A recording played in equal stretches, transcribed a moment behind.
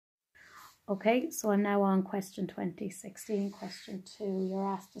Okay, so I'm now on question 2016. Question 2, you're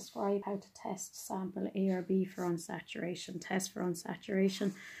asked to describe how to test sample A or B for unsaturation. Test for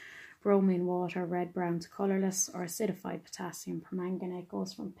unsaturation: bromine water, red, brown to colourless, or acidified potassium permanganate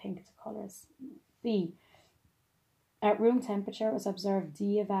goes from pink to colours. B, at room temperature it was observed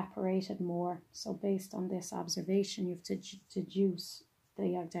D evaporated more. So based on this observation, you have to deduce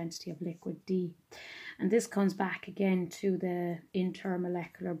the identity of liquid D. And this comes back again to the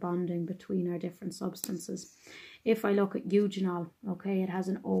intermolecular bonding between our different substances. If I look at eugenol, okay, it has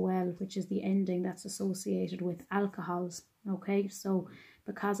an OL, which is the ending that's associated with alcohols, okay, so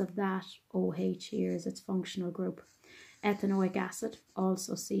because of that, OH here is its functional group. Ethanoic acid,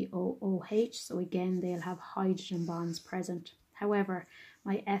 also COOH, so again they'll have hydrogen bonds present. However,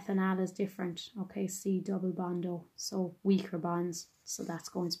 my ethanal is different, okay, C double bond O, so weaker bonds, so that's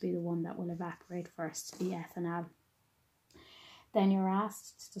going to be the one that will evaporate first, the ethanal. Then you're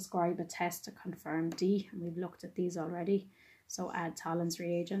asked to describe a test to confirm D, and we've looked at these already. So add Tollens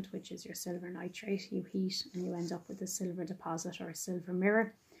reagent, which is your silver nitrate, you heat and you end up with a silver deposit or a silver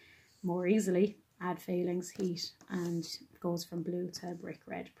mirror. More easily, add Fehling's, heat, and it goes from blue to brick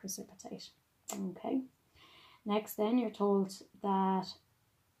red precipitate. Okay. Next then you're told that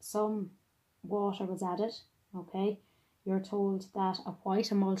some water was added, okay. You're told that a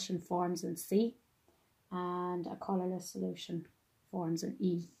white emulsion forms in C and a colourless solution forms in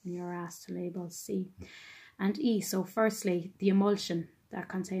E, and you're asked to label C and E. So firstly, the emulsion that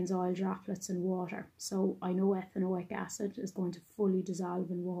contains oil droplets in water. So I know ethanoic acid is going to fully dissolve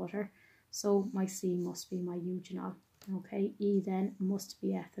in water, so my C must be my eugenol. Okay, E then must be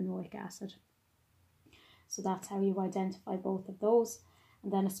ethanoic acid. So that's how you identify both of those.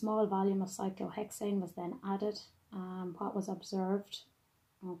 And then a small volume of cyclohexane was then added. What was observed,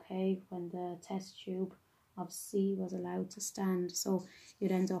 okay, when the test tube of C was allowed to stand. So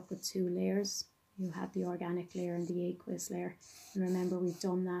you'd end up with two layers. You had the organic layer and the aqueous layer. And remember, we've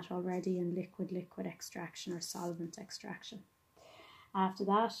done that already in liquid-liquid extraction or solvent extraction. After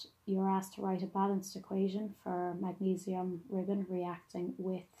that, you're asked to write a balanced equation for magnesium ribbon reacting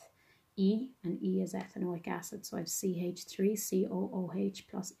with E, and E is ethanoic acid, so I have CH3COOH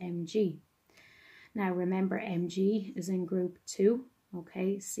plus Mg. Now remember, Mg is in group 2,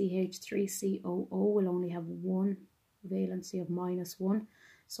 okay, CH3COO will only have one valency of -1,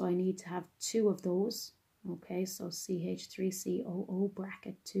 so I need to have two of those, okay, so CH3COO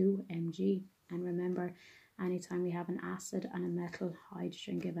bracket 2 Mg, and remember, anytime we have an acid and a metal,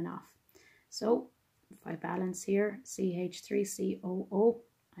 hydrogen given off. So if I balance here, CH3COO,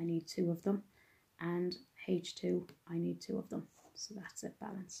 I need two of them, and H2, I need two of them. So that's it,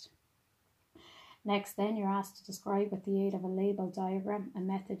 balanced. Next then, you're asked to describe with the aid of a label diagram a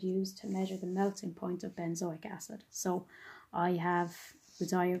method used to measure the melting point of benzoic acid. So I have the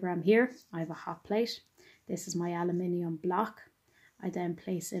diagram here. I have a hot plate. This is my aluminium block. I then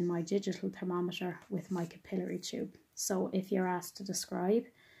place in my digital thermometer with my capillary tube. So if you're asked to describe,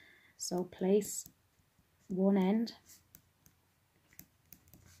 so place one end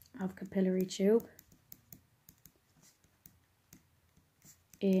of capillary tube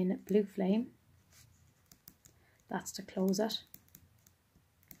in blue flame, that's to close it.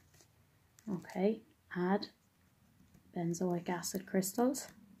 Okay, add benzoic acid crystals,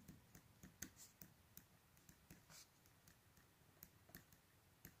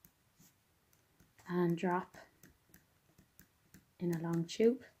 and drop in a long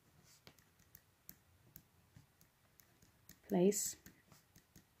tube. Place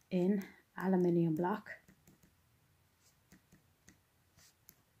in aluminium block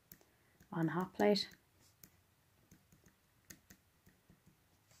on hot plate.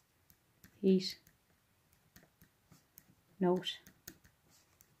 Heat, note,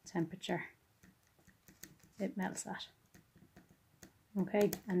 temperature, it melts that. Okay,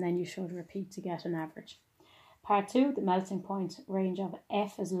 and then you should repeat to get an average. Part 2, the melting point range of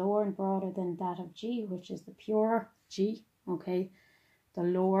F is lower and broader than that of G, which is the purer G. Okay, the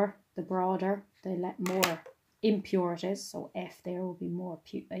lower, the broader, the more impure it is. So F there will be more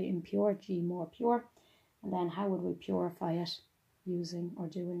impure, G more pure. And then how would we purify it? Using or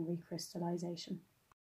doing recrystallization.